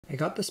I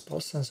got this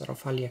pulse sensor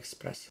off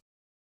AliExpress.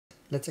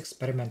 Let's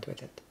experiment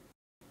with it.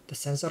 The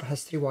sensor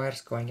has 3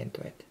 wires going into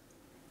it.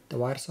 The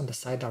wires on the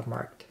side are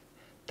marked.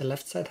 The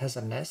left side has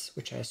an S,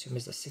 which I assume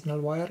is the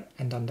signal wire,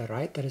 and on the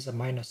right there is a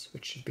minus,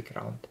 which should be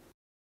ground.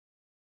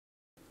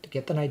 To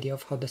get an idea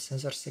of how the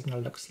sensor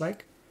signal looks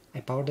like, I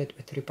powered it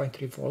with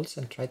 3.3 volts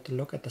and tried to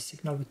look at the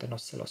signal with an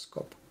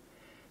oscilloscope.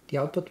 The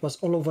output was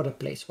all over the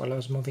place while I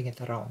was moving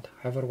it around.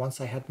 However,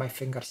 once I had my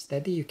finger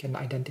steady, you can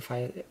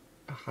identify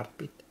a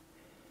heartbeat.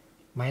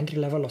 My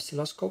entry-level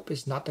oscilloscope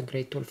is not a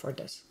great tool for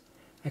this.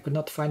 I could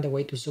not find a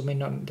way to zoom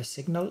in on the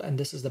signal, and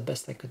this is the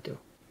best I could do.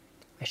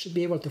 I should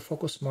be able to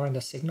focus more on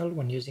the signal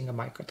when using a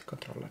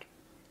microcontroller.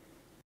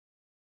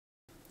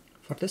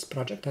 For this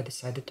project, I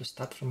decided to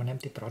start from an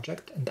empty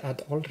project and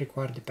add all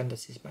required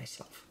dependencies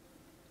myself.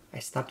 I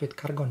start with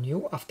cargo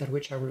new, after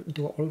which I will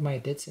do all my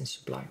edits in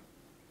Sublime.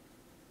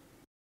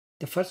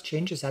 The first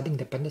change is adding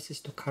dependencies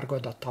to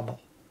cargo.toml.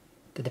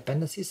 The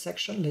dependencies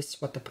section lists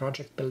what the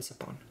project builds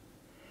upon.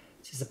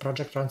 Since the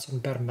project runs on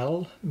bare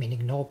metal,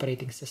 meaning no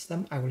operating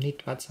system, I will need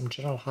to add some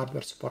general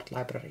hardware support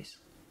libraries.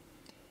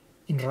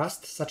 In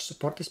Rust, such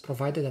support is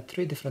provided at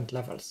 3 different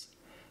levels.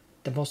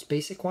 The most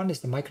basic one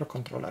is the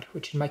microcontroller,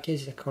 which in my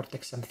case is a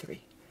Cortex-M3.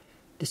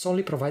 This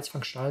only provides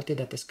functionality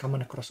that is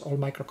common across all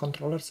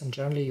microcontrollers, and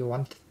generally you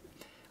want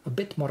a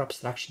bit more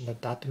abstraction than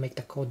that to make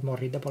the code more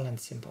readable and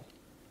simple.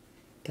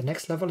 The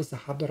next level is the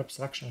hardware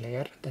abstraction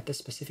layer that is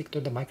specific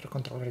to the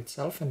microcontroller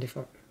itself and if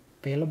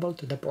available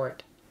to the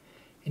board.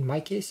 In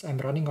my case, I'm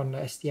running on the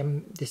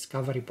STM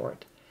Discovery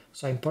Board,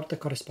 so I import the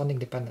corresponding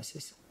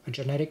dependencies, a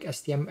generic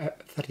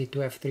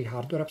STM32F3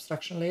 hardware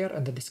abstraction layer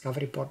and the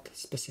Discovery Board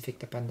specific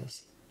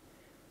dependency.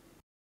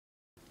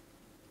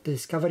 The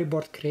Discovery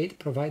Board crate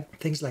provides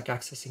things like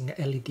accessing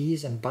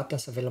LEDs and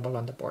buttons available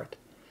on the board.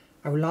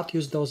 I will not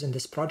use those in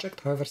this project,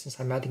 however, since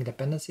I'm adding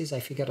dependencies, I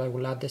figured I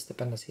will add this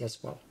dependency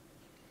as well.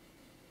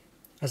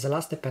 As a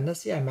last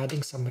dependency, I'm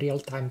adding some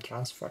real-time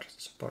transfer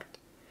support.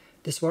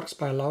 This works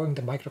by allowing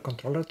the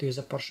microcontroller to use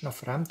a portion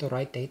of RAM to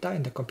write data,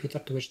 and the computer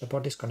to which the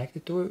board is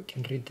connected to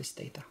can read this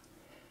data.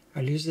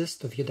 I'll use this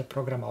to view the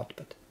program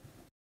output.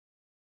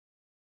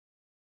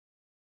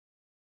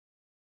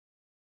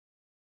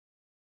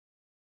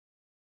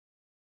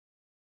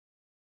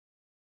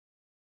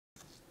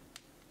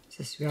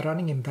 Since we are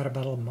running in bare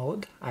metal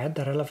mode, I add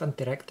the relevant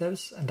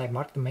directives and I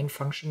mark the main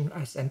function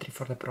as entry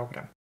for the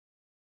program.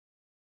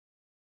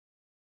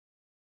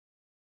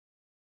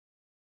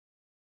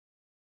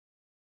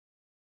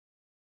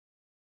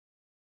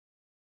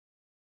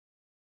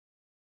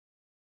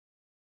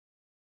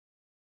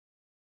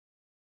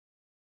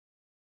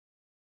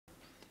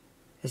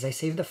 As I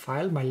save the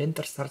file, my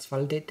linter starts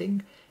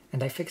validating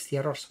and I fix the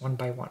errors one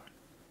by one.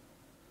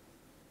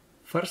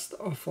 First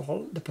of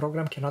all, the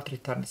program cannot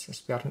return.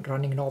 Since we are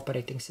running no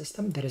operating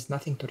system, there is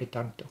nothing to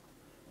return to.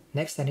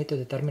 Next, I need to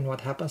determine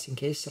what happens in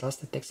case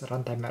Rust detects a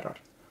runtime error.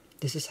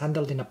 This is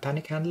handled in a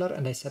panic handler,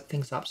 and I set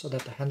things up so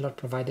that the handler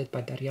provided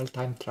by the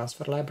real-time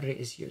transfer library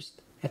is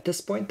used. At this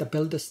point, the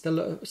build is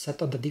still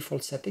set on the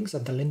default settings,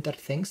 and the linter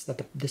thinks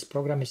that this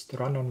program is to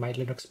run on my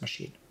Linux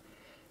machine.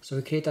 So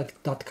we create a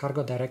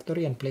 .cargo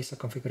directory and place a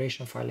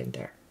configuration file in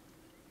there.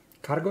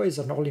 Cargo is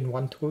an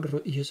all-in-one tool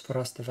used for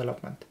Rust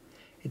development.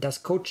 It does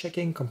code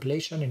checking,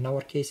 compilation. In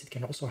our case, it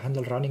can also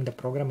handle running the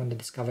program on the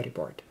discovery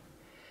board.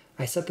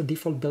 I set the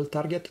default build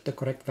target to the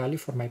correct value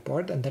for my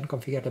board and then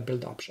configure the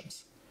build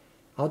options.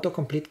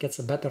 Autocomplete gets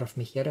the better of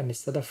me here, and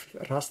instead of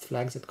Rust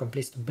flags, it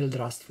completes to build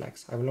Rust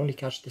flags. I will only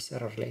catch this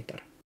error later.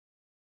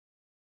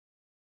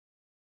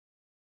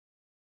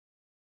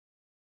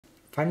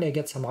 Finally, I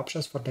get some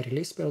options for the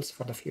release builds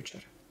for the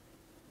future.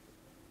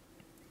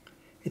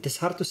 It is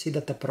hard to see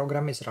that the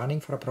program is running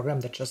for a program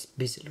that just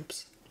busy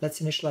loops. Let's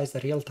initialize the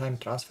real-time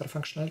transfer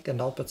functionality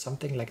and output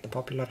something like the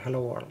popular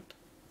Hello World.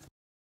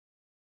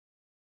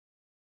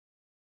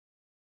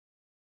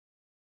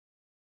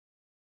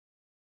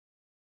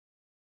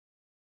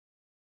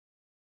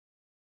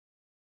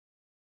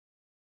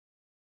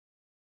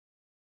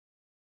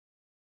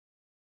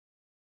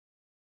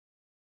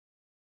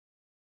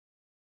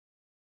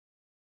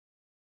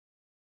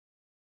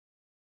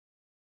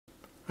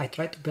 I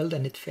tried to build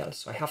and it failed,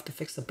 so I have to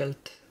fix the build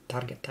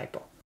target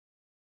typo.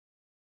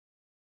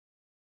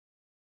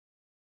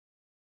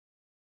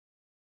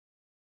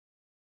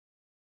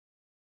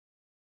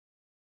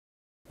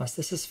 Once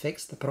this is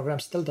fixed, the program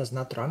still does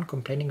not run,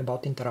 complaining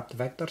about interrupt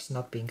vectors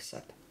not being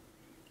set.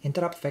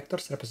 Interrupt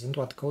vectors represent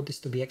what code is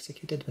to be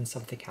executed when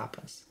something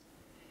happens.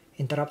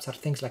 Interrupts are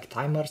things like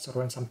timers or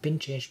when some pin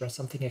changed when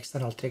something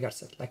external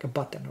triggers it, like a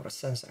button or a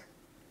sensor.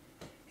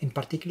 In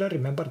particular,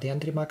 remember the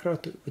entry macro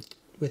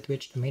with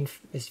which the main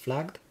is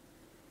flagged?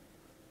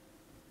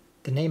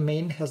 The name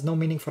main has no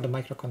meaning for the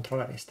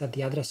microcontroller. Instead,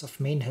 the address of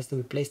main has to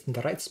be placed in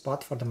the right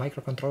spot for the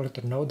microcontroller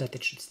to know that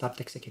it should start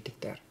executing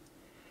there.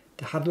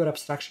 The hardware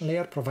abstraction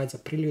layer provides a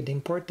prelude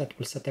import that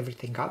will set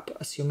everything up,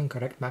 assuming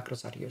correct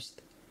macros are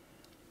used.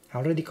 I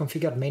already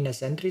configured main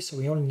as entry, so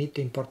we only need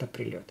to import a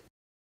prelude.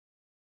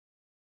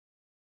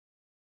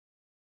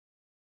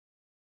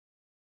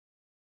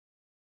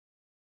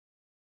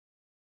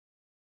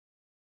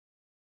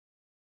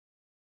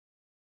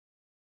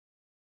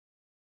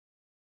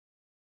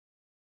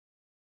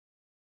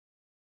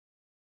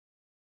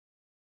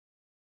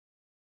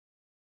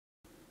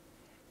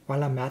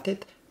 While I'm at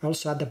it, I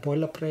also add the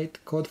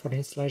boilerplate code for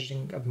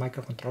initializing a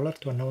microcontroller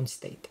to a known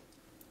state,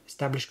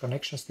 establish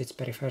connections to its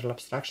peripheral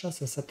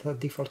abstractions, and set the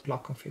default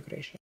clock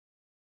configuration.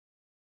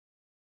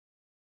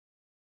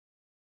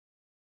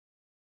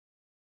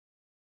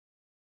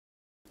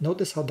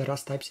 Notice how the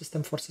Rust type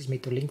system forces me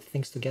to link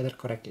things together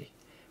correctly.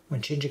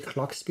 When changing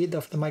clock speed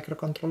of the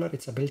microcontroller,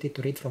 its ability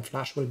to read from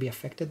flash will be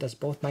affected as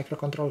both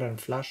microcontroller and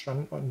flash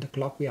run on the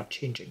clock we are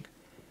changing.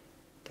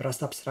 The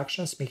Rust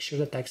abstractions make sure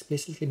that I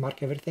explicitly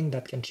mark everything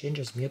that can change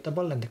as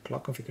mutable, and the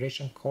clock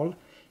configuration call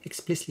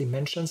explicitly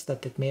mentions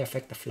that it may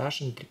affect the flash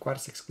and it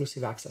requires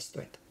exclusive access to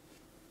it.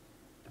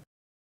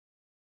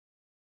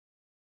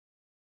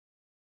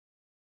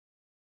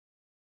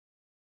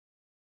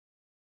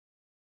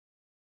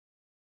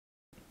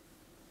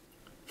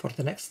 For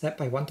the next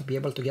step, I want to be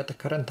able to get the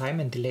current time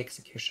and delay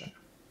execution.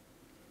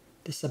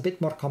 This is a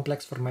bit more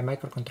complex for my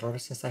microcontroller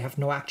since I have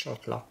no actual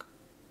clock.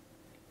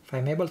 If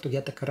I'm able to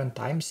get the current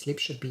time, sleep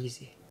should be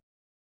easy.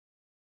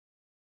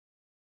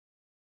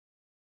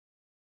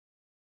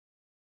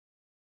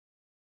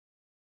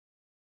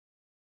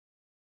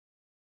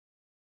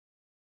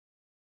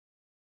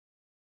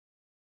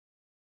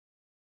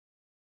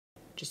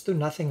 Just do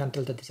nothing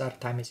until the desired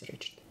time is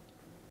reached.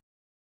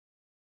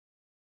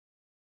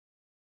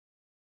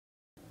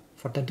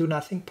 For the do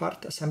nothing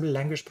part, assembly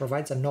language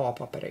provides a no-op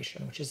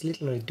operation, which is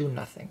literally do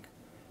nothing.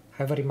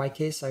 However, in my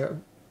case, I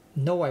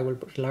know I will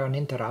rely on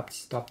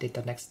interrupts to update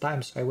the next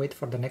time, so I wait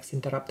for the next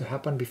interrupt to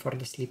happen before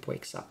the sleep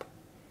wakes up.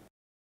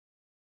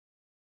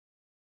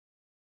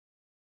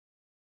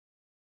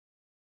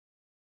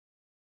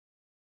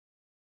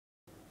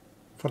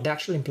 For the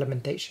actual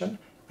implementation,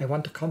 I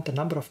want to count the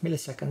number of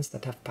milliseconds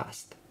that have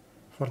passed.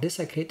 For this,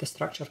 I create a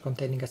structure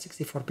containing a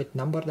 64-bit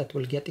number that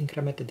will get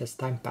incremented as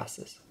time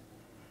passes.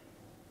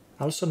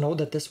 I also know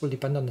that this will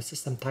depend on the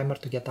system timer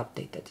to get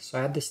updated, so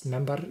I add this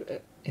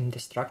member in the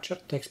structure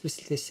to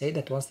explicitly say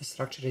that once the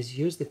structure is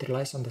used, it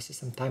relies on the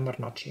system timer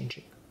not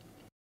changing.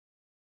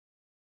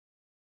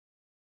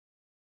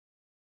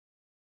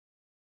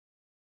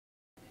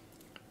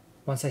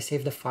 Once I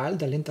save the file,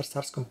 the linter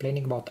starts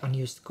complaining about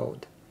unused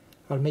code.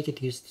 I'll make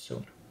it used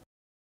soon.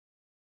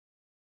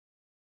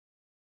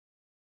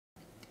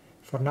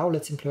 For now,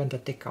 let's implement a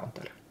tick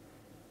counter.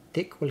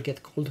 Tick will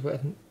get called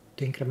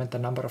to increment the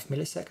number of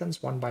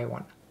milliseconds one by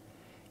one.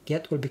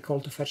 Get will be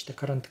called to fetch the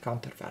current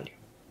counter value.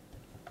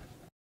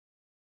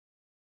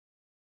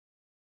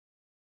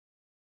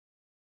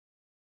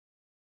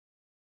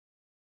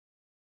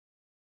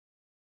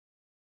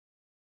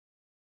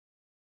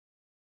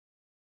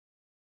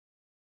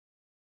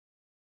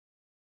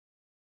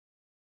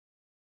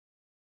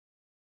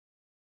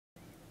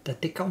 The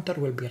tick counter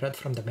will be read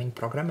from the main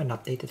program and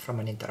updated from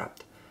an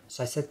interrupt,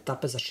 so I set it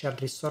up as a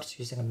shared resource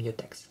using a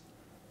mutex.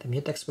 The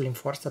mutex will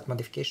enforce that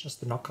modifications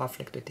do not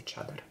conflict with each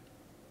other.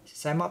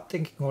 Since I'm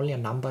updating only a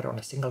number on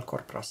a single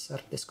core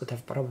processor, this could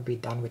have probably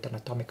been done with an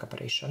atomic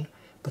operation,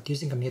 but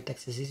using a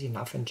mutex is easy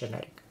enough and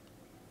generic.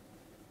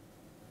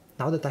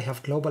 Now that I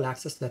have global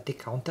access to the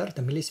tick counter,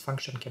 the millis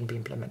function can be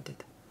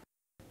implemented.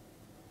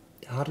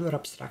 The hardware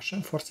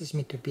abstraction forces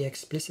me to be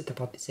explicit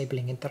about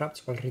disabling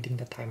interrupts while reading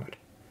the timer.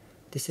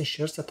 This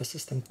ensures that the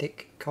system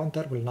tick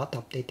counter will not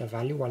update the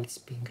value while it's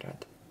being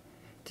read.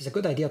 It is a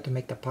good idea to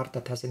make the part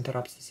that has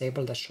interrupts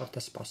disabled as short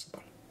as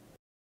possible.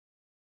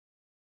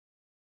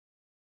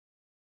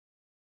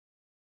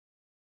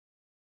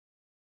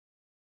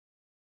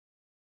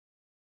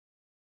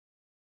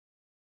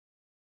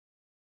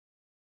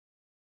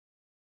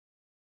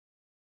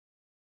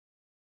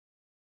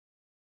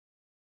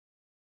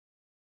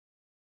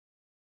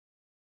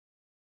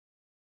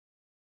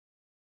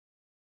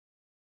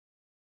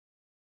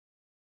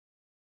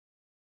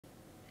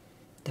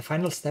 The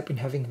final step in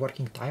having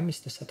working time is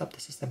to set up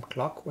the system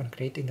clock when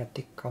creating a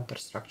tick counter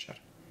structure.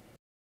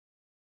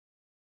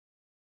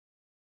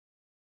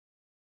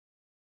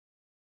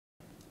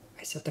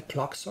 I set the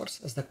clock source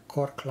as the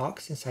core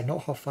clock since I know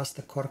how fast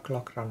the core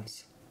clock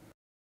runs.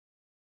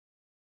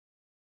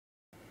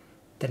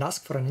 Then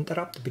ask for an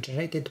interrupt to be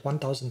generated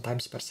 1000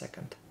 times per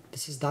second.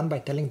 This is done by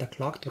telling the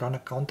clock to run a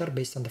counter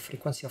based on the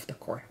frequency of the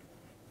core.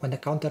 When the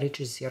counter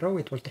reaches 0,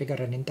 it will trigger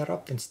an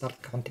interrupt and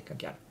start counting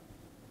again.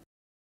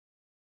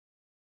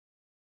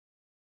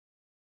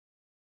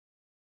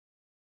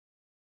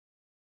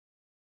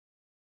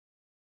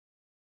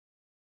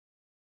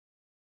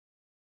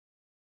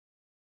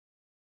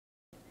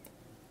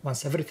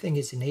 Once everything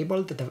is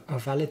enabled, a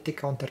valid tick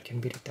counter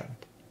can be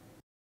returned.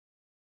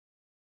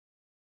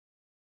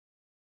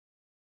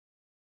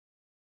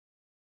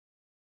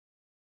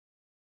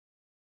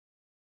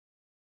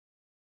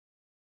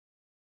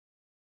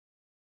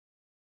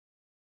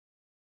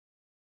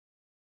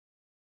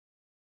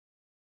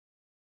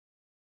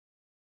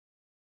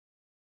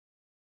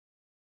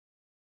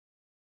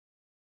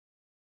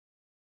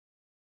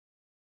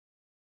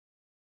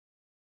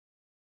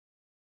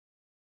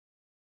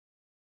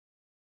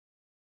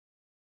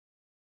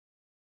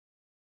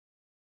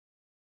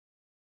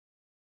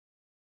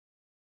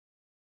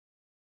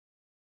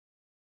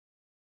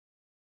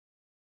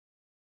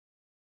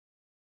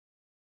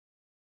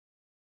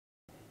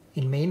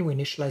 In main, we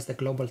initialize the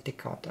global tick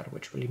counter,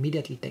 which will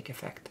immediately take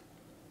effect.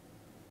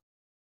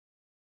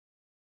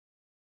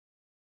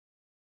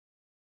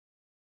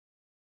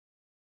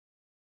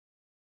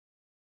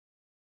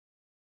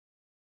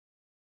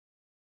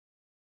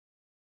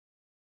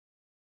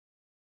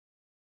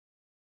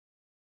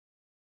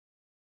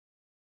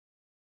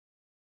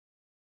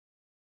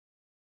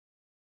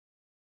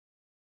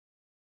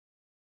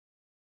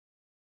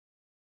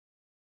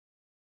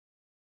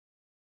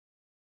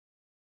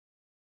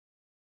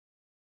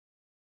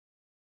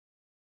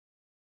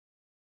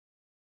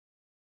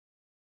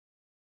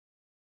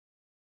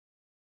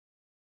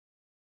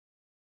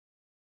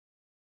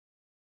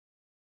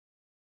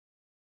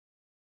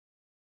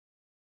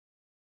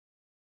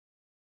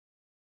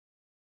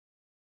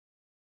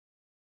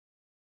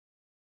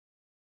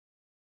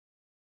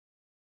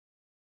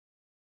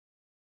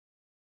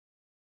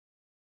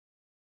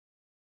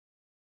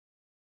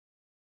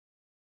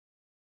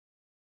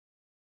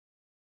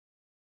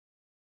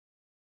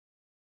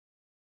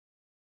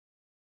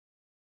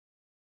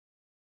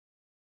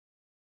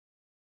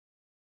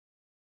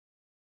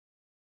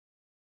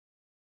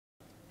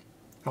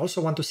 I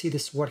also want to see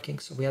this working,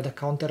 so we add a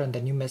counter and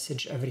a new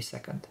message every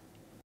second.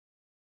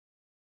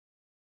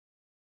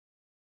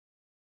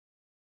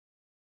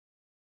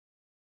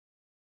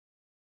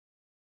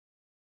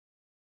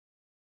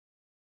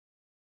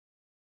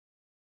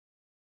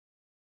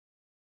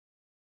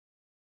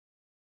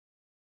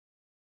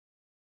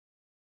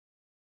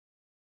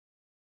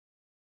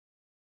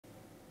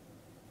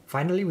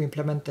 Finally, we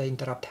implement the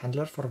interrupt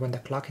handler for when the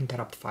clock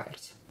interrupt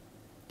fires.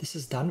 This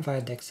is done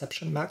via the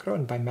exception macro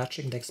and by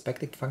matching the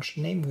expected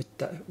function name with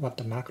what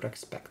the macro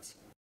expects.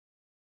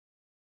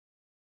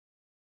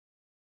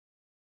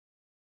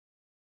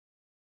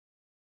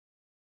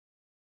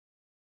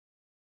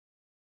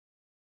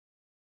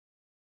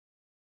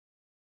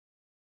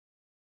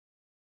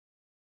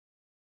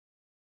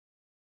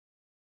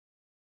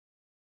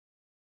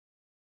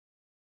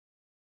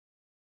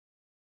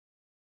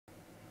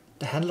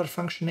 The handler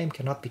function name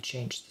cannot be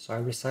changed, so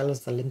I will silence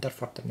the linter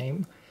for the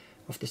name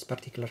of this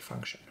particular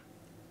function.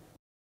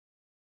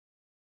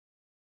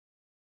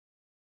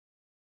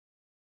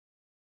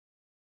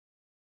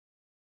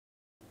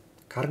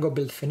 Cargo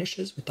build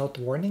finishes without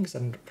warnings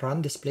and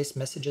run displays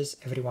messages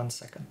every 1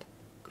 second.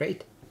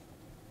 Great!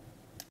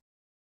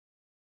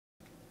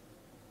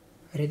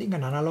 Reading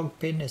an analog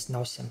pin is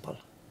now simple.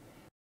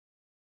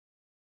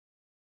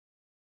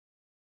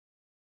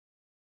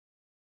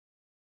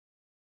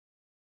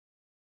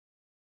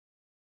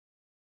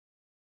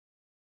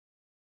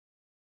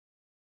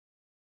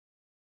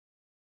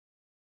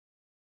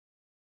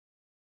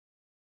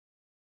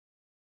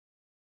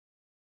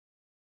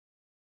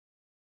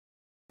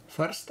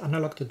 First,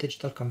 analog to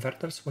digital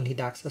converters will need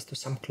access to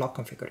some clock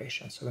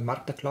configuration, so we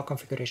mark the clock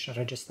configuration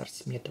register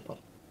as mutable.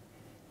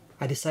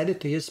 I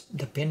decided to use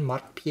the pin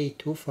marked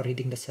PA2 for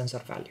reading the sensor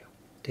value.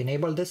 To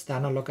enable this, the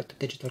analog to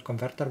digital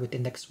converter with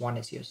index 1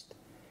 is used.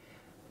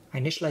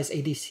 I initialize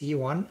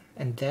ADC1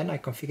 and then I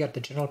configure the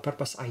general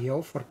purpose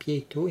I/O for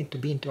PA2 to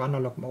be into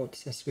analog mode,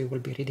 since we will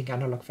be reading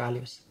analog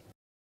values.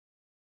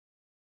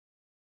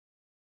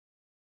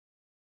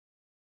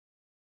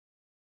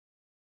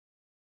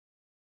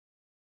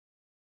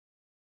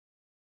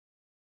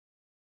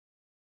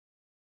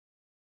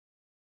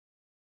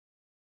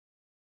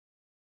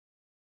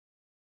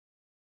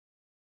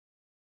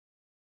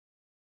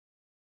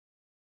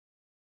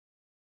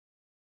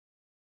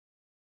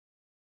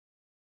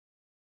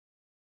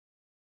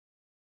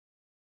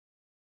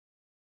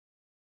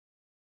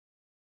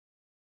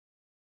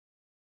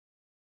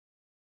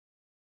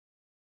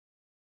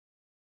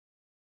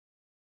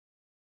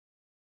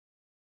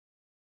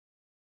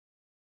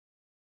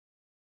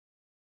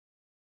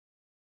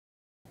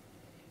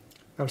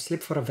 I will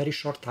sleep for a very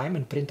short time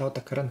and print out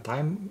the current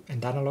time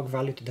and analog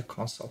value to the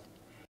console.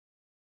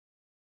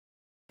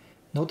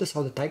 Notice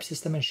how the type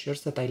system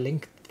ensures that I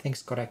link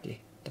things correctly.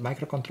 The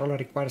microcontroller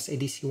requires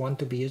ADC1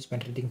 to be used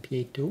when reading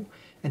PA2,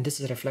 and this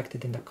is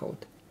reflected in the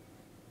code.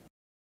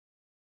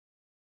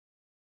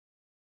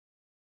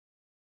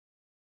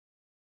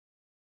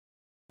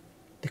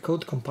 The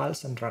code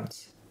compiles and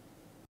runs.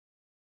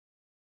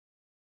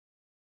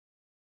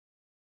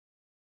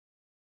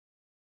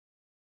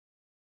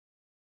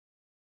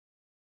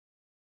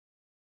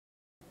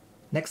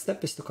 Next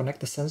step is to connect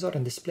the sensor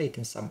and display it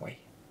in some way.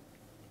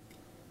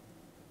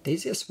 The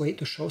easiest way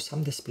to show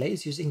some display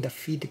is using the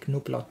feed GNU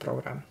plot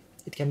program.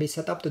 It can be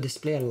set up to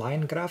display a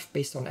line graph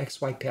based on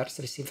XY pairs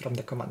received from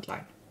the command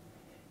line.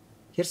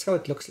 Here's how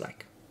it looks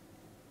like.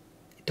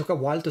 It took a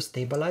while to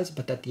stabilize,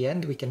 but at the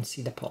end we can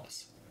see the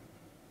pulse.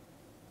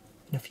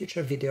 In a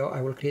future video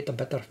I will create a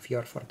better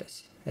viewer for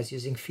this, as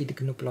using feed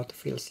GNU plot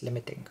feels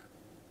limiting.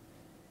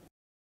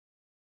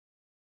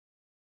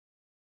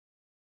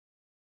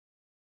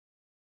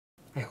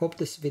 I hope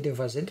this video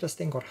was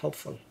interesting or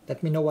helpful.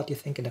 Let me know what you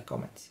think in the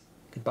comments.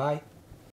 Goodbye.